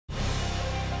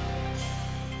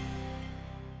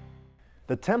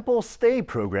The Temple Stay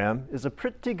program is a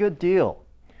pretty good deal.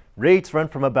 Rates run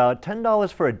from about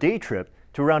 $10 for a day trip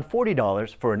to around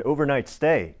 $40 for an overnight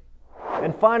stay.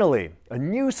 And finally, a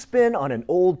new spin on an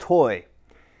old toy.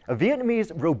 A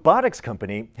Vietnamese robotics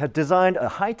company has designed a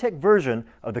high-tech version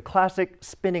of the classic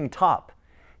spinning top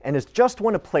and has just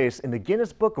won a place in the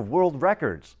Guinness Book of World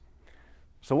Records.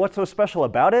 So what's so special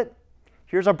about it?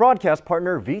 Here's our broadcast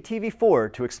partner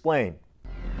VTV4 to explain.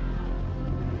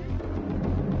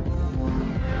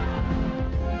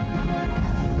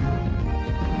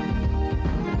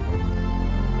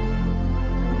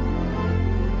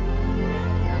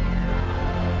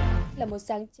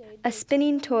 A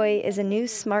spinning toy is a new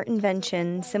smart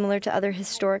invention similar to other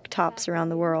historic tops around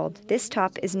the world. This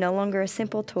top is no longer a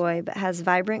simple toy but has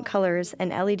vibrant colors and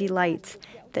LED lights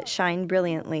that shine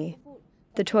brilliantly.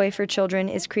 The toy for children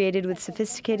is created with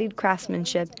sophisticated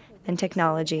craftsmanship and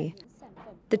technology.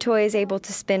 The toy is able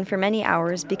to spin for many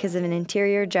hours because of an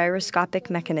interior gyroscopic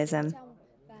mechanism.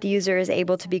 The user is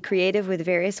able to be creative with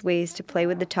various ways to play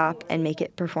with the top and make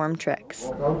it perform tricks.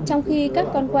 For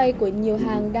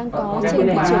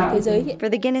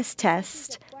the Guinness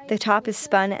test, the top is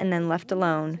spun and then left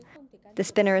alone. The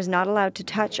spinner is not allowed to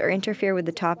touch or interfere with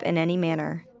the top in any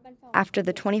manner. After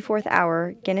the 24th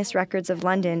hour, Guinness Records of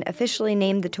London officially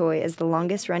named the toy as the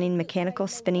longest-running mechanical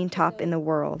spinning top in the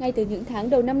world.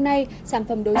 The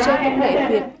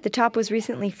top was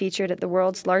recently featured at the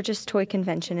world's largest toy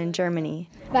convention in Germany.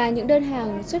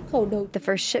 The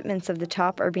first shipments of the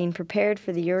top are being prepared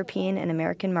for the European and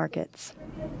American markets.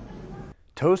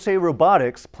 TOSY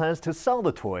Robotics plans to sell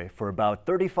the toy for about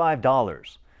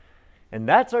 $35. And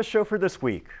that's our show for this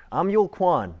week. I'm Yul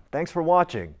Kwan. Thanks for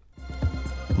watching.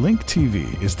 Link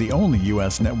TV is the only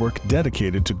U.S. network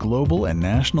dedicated to global and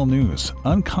national news,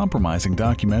 uncompromising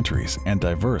documentaries, and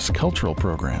diverse cultural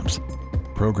programs.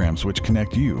 Programs which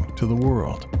connect you to the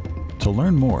world. To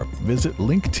learn more, visit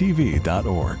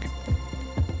linktv.org.